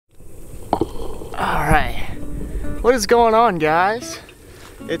Alright, what is going on, guys?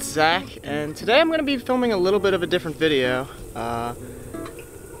 It's Zach, and today I'm going to be filming a little bit of a different video.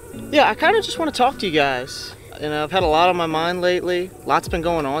 Yeah, I kind of just want to talk to you guys. You know, I've had a lot on my mind lately. Lots been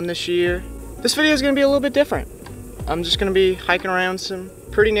going on this year. This video is going to be a little bit different. I'm just going to be hiking around some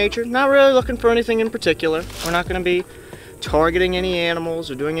pretty nature. Not really looking for anything in particular. We're not going to be targeting any animals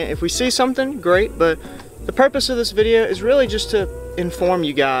or doing it. If we see something, great, but the purpose of this video is really just to inform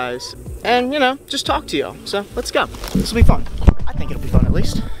you guys and, you know, just talk to y'all. So let's go. This will be fun. I think it'll be fun at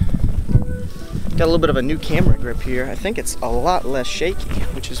least. Got a little bit of a new camera grip here. I think it's a lot less shaky,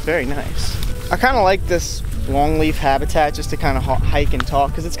 which is very nice. I kind of like this longleaf habitat just to kind of hike and talk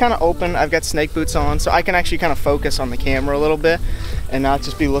because it's kind of open. I've got snake boots on, so I can actually kind of focus on the camera a little bit and not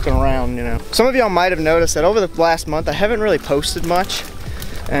just be looking around, you know. Some of y'all might have noticed that over the last month I haven't really posted much,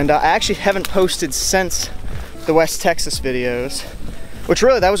 and I actually haven't posted since the West Texas videos, which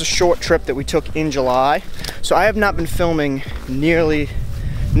really that was a short trip that we took in July, so I have not been filming nearly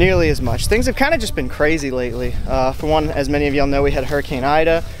as much. Things have kind of just been crazy lately. For one, as many of y'all know, we had Hurricane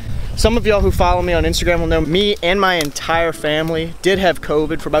Ida. Some of y'all who follow me on Instagram will know me and my entire family did have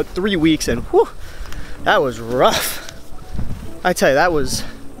COVID for about 3 weeks, and whew, that was rough. I tell you, that was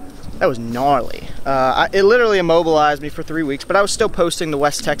gnarly. It literally immobilized me for 3 weeks, but I was still posting the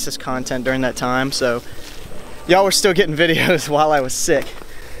West Texas content during that time, so y'all were still getting videos while I was sick.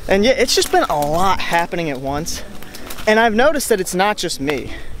 And yeah, it's just been a lot happening at once. And I've noticed that it's not just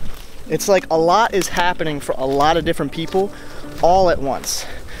me. It's like a lot is happening for a lot of different people all at once.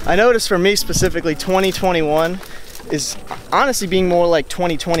 I noticed for me specifically, 2021 is honestly being more like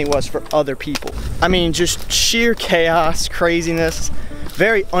 2020 was for other people. I mean, just sheer chaos, craziness,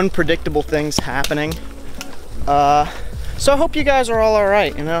 very unpredictable things happening. So I hope you guys are all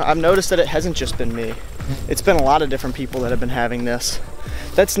alright. You know, I've noticed that it hasn't just been me. It's been a lot of different people that have been having this.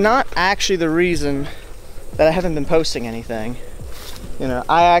 That's not actually the reason that I haven't been posting anything. You know,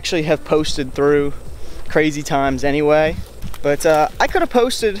 I actually have posted through crazy times anyway, but I could have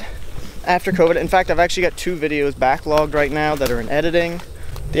posted after COVID. In fact, I've actually got 2 videos backlogged right now that are in editing.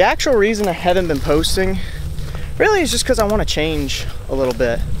 The actual reason I haven't been posting really is just because I want to change a little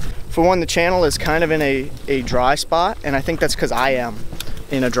bit. For one, the channel is kind of in a dry spot, and I think that's because I am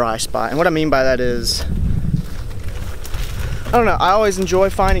in a dry spot. And what I mean by that is, I don't know, I always enjoy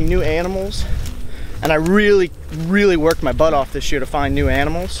finding new animals, and I really worked my butt off this year to find new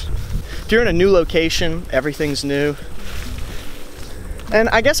animals. If you're in a new location, everything's new. And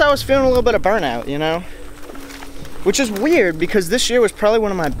I guess I was feeling a little bit of burnout, you know? Which is weird because this year was probably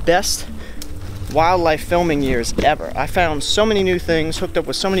one of my best wildlife filming years ever. I found so many new things, hooked up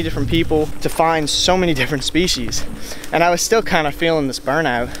with so many different people to find so many different species. And I was still kind of feeling this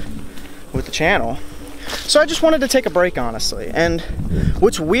burnout with the channel. So I just wanted to take a break, honestly. And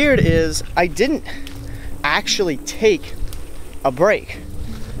what's weird is I didn't actually take a break.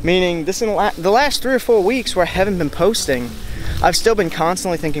 Meaning this in the last 3 or 4 weeks where I haven't been posting, I've still been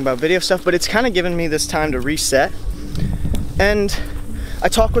constantly thinking about video stuff, but it's kind of given me this time to reset. And I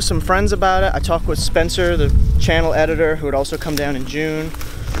talked with some friends about it. I talked with Spencer, the channel editor, who would also come down in June.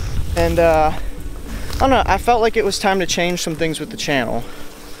 And I don't know, I felt like it was time to change some things with the channel.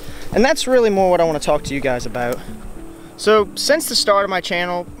 And that's really more what I want to talk to you guys about. So since the start of my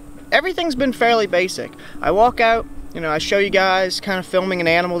channel, everything's been fairly basic. I walk out, you know, I show you guys kind of filming an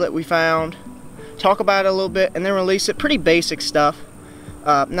animal that we found, talk about it a little bit, and then release it. Pretty basic stuff.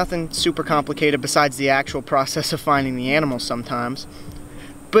 Nothing super complicated besides the actual process of finding the animal sometimes.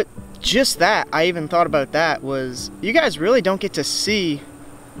 But just that, I even thought about that, was you guys really don't get to see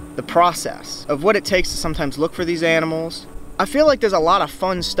the process of what it takes to sometimes look for these animals. I feel like there's a lot of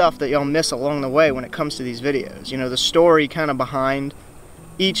fun stuff that y'all miss along the way when it comes to these videos. You know, the story kind of behind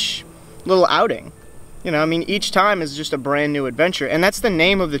each little outing. You know, I mean, each time is just a brand new adventure. And that's the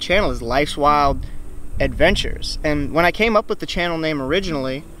name of the channel, is Life's Wild Adventures. And when I came up with the channel name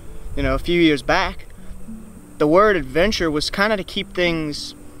originally, you know, a few years back, the word adventure was kind of to keep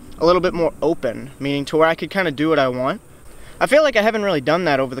things a little bit more open, meaning to where I could kind of do what I want. I feel like I haven't really done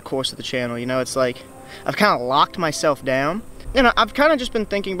that over the course of the channel. You know, it's like I've kind of locked myself down. You know, I've kind of just been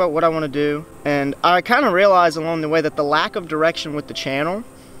thinking about what I want to do, and I kind of realized along the way that the lack of direction with the channel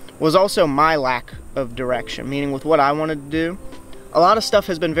was also my lack of direction, meaning with what I wanted to do. A lot of stuff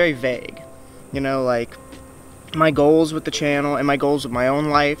has been very vague. You know, like my goals with the channel and my goals with my own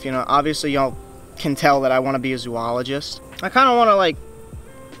life. You know, obviously y'all can tell that I want to be a zoologist. I kind of want to like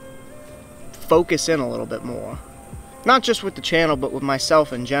focus in a little bit more. Not just with the channel, but with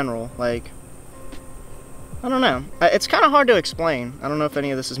myself in general. Like, I don't know. It's kind of hard to explain. I don't know if any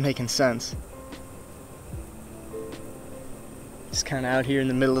of this is making sense. Just kind of out here in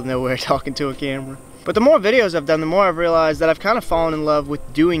the middle of nowhere talking to a camera. But the more videos I've done, the more I've realized that I've kind of fallen in love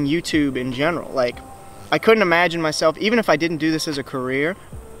with doing YouTube in general. Like, I couldn't imagine myself, even if I didn't do this as a career,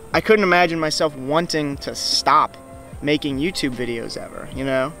 I couldn't imagine myself wanting to stop making YouTube videos ever, you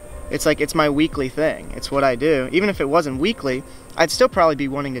know? It's like, it's my weekly thing. It's what I do. Even if it wasn't weekly, I'd still probably be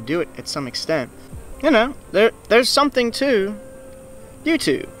wanting to do it at some extent. You know, there's something to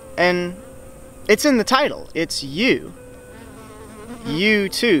YouTube, and it's in the title. It's you.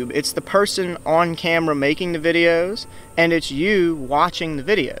 YouTube. It's the person on camera making the videos, and it's you watching the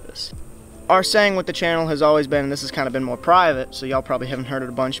videos. Our saying with the channel has always been, and this has kind of been more private, so y'all probably haven't heard it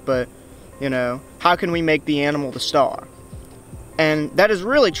a bunch, but, you know, how can we make the animal the star? And that is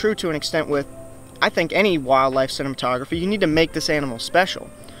really true to an extent with, I think, any wildlife cinematography. You need to make this animal special.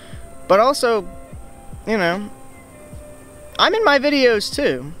 But also, you know, I'm in my videos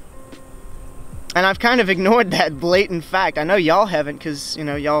too. And I've kind of ignored that blatant fact. I know y'all haven't, because, you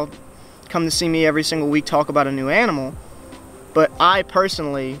know, y'all come to see me every single week talk about a new animal. But I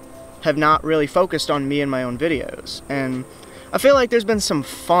personally have not really focused on me and my own videos. And I feel like there's been some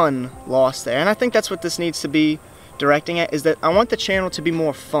fun lost there. And I think that's what this needs to be directing at, is that I want the channel to be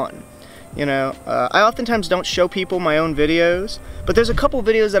more fun. You know, I oftentimes don't show people my own videos, but there's a couple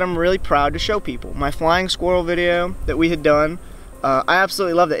videos that I'm really proud to show people. My flying squirrel video that we had done, I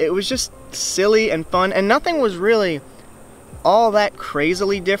absolutely loved it. It was just silly and fun, and nothing was really all that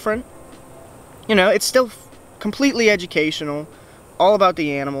crazily different. You know, it's still completely educational, all about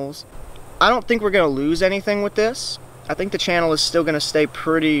the animals. I don't think we're going to lose anything with this. I think the channel is still going to stay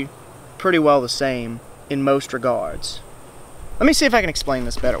pretty well the same in most regards. Let me see if I can explain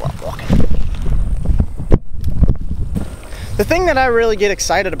this better while I'm walking. The thing that I really get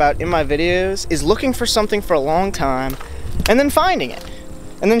excited about in my videos is looking for something for a long time and then finding it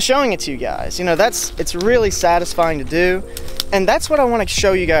and then showing it to you guys. You know, it's really satisfying to do, and that's what I want to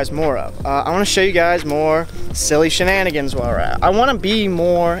show you guys more of. I want to show you guys more silly shenanigans while we're at. I want to be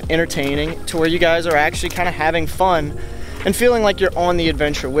more entertaining to where you guys are actually kind of having fun and feeling like you're on the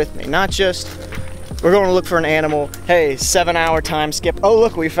adventure with me, not just we're going to look for an animal, hey, 7-hour time skip, oh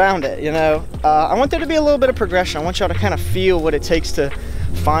look, we found it, you know. I want there to be a little bit of progression. I want y'all to kind of feel what it takes to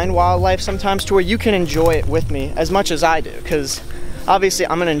find wildlife sometimes, to where you can enjoy it with me as much as I do, because obviously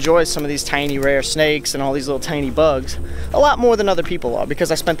I'm going to enjoy some of these tiny rare snakes and all these little tiny bugs a lot more than other people are,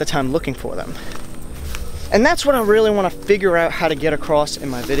 because I spent the time looking for them. And that's what I really want to figure out how to get across in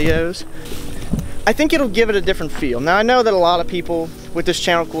my videos. I think it'll give it a different feel. Now, I know that a lot of people with this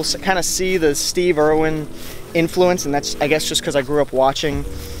channel will kind of see the Steve Irwin influence, and that's, I guess, just because I grew up watching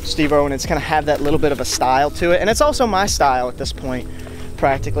Steve Irwin. It's kind of have that little bit of a style to it, and it's also my style at this point,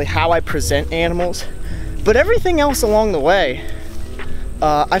 practically, how I present animals. But everything else along the way,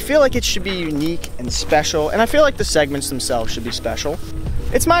 I feel like it should be unique and special, and I feel like the segments themselves should be special.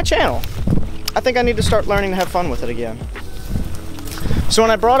 It's my channel. I think I need to start learning to have fun with it again. So when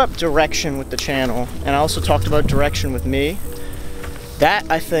I brought up direction with the channel, and I also talked about direction with me,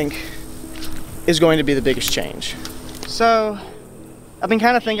 that, I think, is going to be the biggest change. So I've been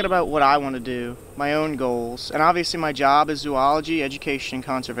kind of thinking about what I want to do, my own goals, and obviously my job is zoology, education, and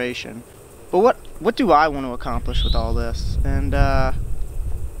conservation. But what do I want to accomplish with all this? And,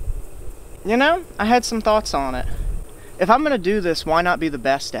 you know, I had some thoughts on it. If I'm going to do this, why not be the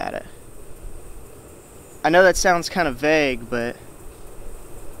best at it? I know that sounds kind of vague, but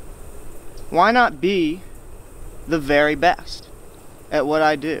why not be the very best at what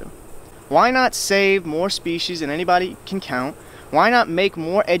I do? Why not save more species than anybody can count? Why not make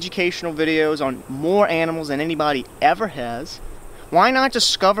more educational videos on more animals than anybody ever has? Why not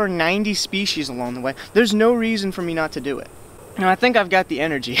discover 90 species along the way? There's no reason for me not to do it. And I think I've got the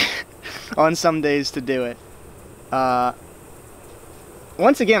energy on some days to do it.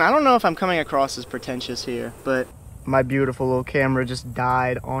 Once again, I don't know if I'm coming across as pretentious here, but my beautiful little camera just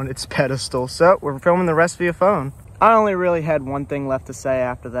died on its pedestal, so we're filming the rest via phone. I only really had one thing left to say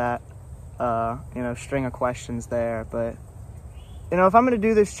after that, you know, string of questions there, but, you know, if I'm going to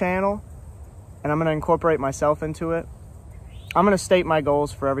do this channel, and I'm going to incorporate myself into it, I'm going to state my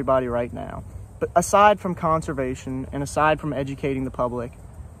goals for everybody right now. But aside from conservation, and aside from educating the public,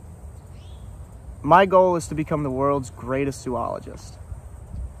 my goal is to become the world's greatest zoologist.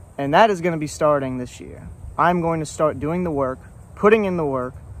 And that is going to be starting this year. I'm going to start doing the work, putting in the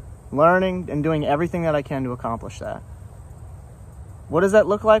work, learning and doing everything that I can to accomplish that. What does that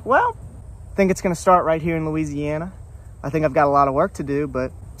look like? Well, I think it's going to start right here in Louisiana. I think I've got a lot of work to do,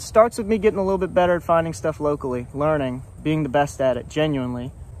 but it starts with me getting a little bit better at finding stuff locally, learning, being the best at it,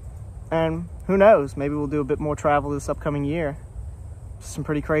 genuinely. And who knows, maybe we'll do a bit more travel this upcoming year. Some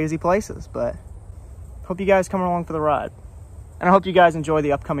pretty crazy places, but hope you guys come along for the ride. And I hope you guys enjoy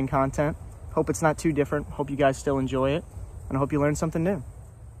the upcoming content. Hope it's not too different. Hope you guys still enjoy it. And I hope you learned something new.